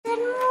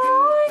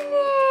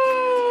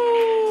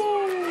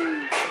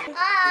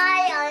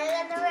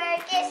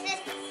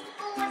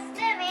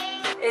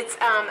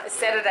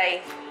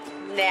Saturday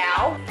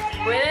now.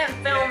 We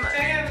didn't film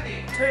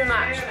too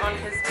much on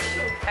his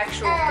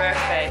actual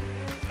birthday.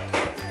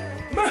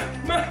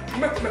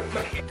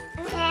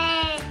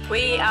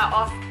 We are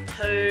off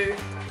to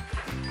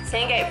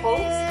Sandgate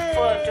Pools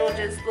for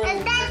George's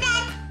little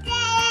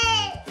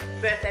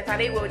birthday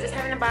party. We were just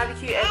having a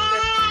barbecue at the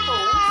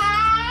pool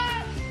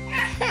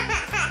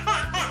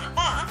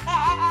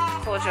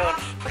for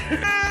George.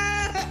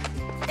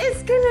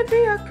 It's gonna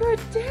be a good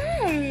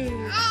day.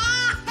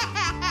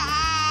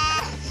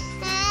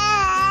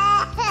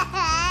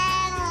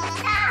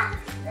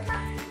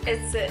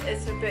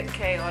 It's a bit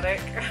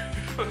chaotic.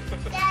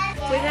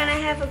 We're gonna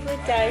have a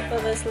good day for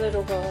this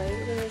little boy.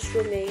 We're gonna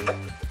swimming.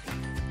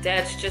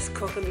 Dad's just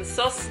cooking the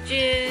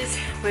sausages.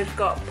 We've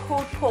got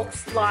pulled pork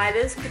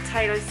sliders,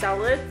 potato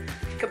salad,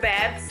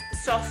 kebabs,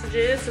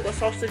 sausages. We've got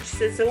sausage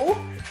sizzle.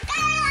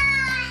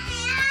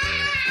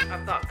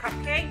 I've got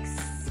cupcakes,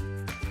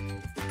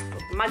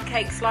 mud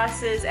cake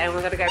slices, and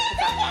we're gonna go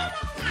pick up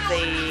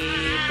the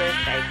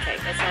birthday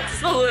cake. That's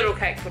just a little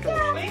cake for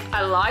George.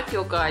 I like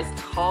your guys'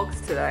 togs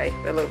today.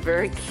 They look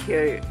very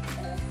cute.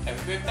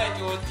 Happy birthday,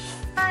 George.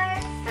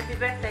 Happy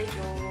birthday,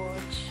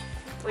 George.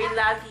 We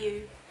love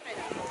you.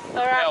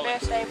 Alright,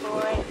 birthday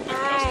boy.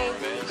 Hi.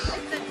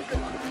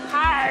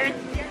 Hi.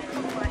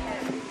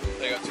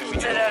 They got too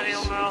Sit down,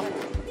 little girl.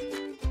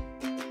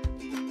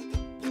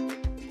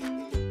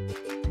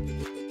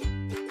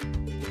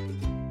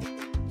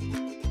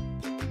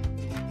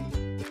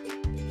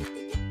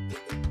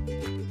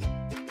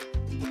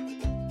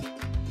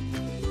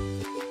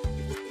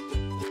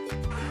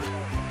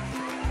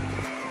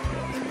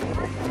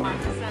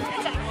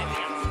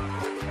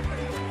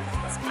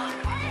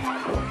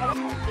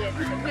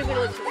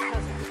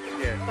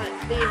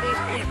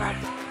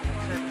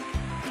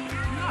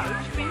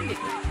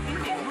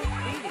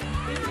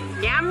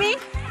 Yummy?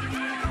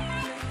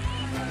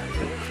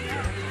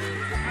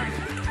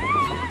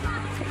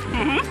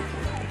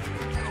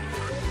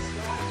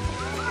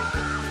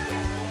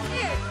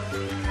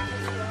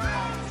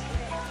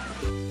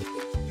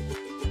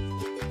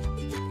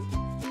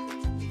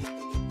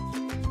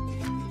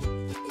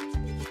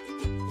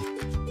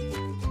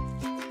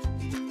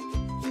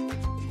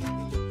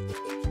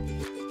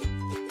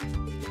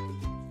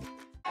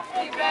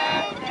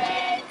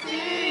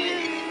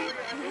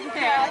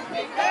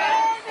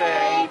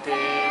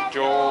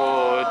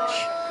 George.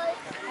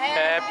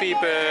 Happy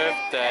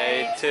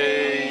birthday to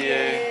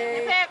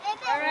you.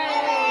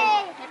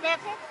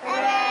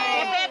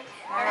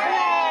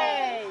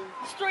 Hooray!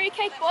 Destroy your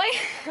cake, boy.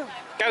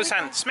 Go,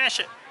 son, smash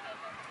it.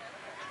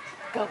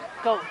 Go,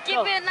 go,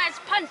 give it a nice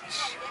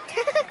punch.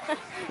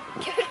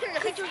 Give it a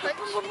nice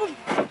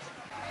punch.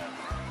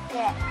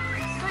 Yeah.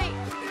 Sweet.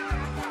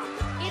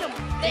 Eat them.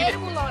 They're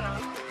edible on them.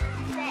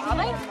 Are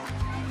they?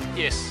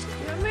 Yes.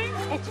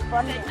 It's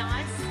funny.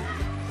 Nice.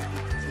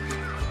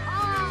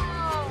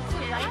 Oh,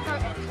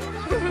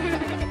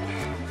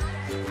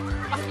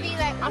 I'll be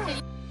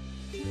like,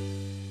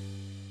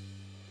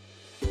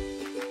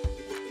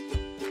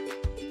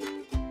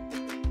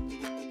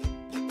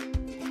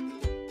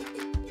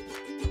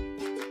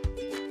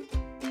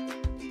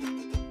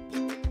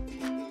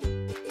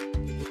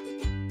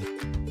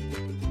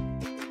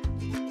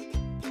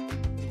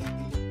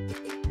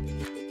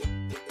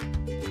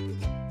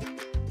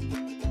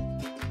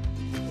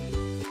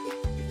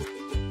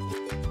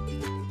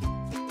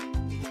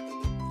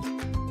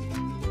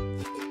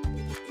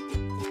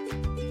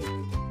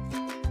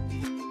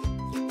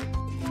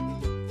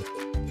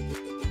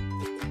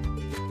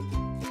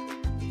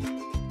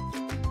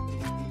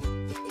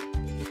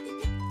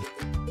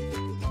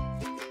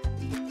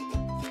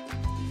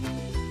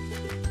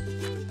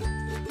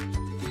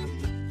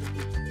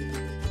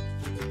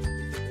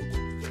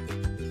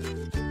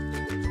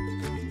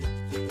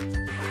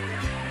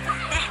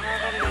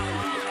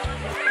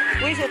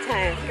 Where's your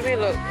tail? Give me a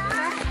look.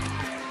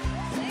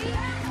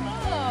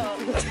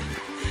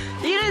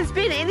 You didn't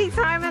spend any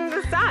time in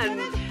the sun.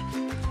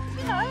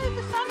 you know,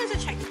 the sun is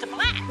attracted to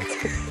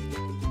black.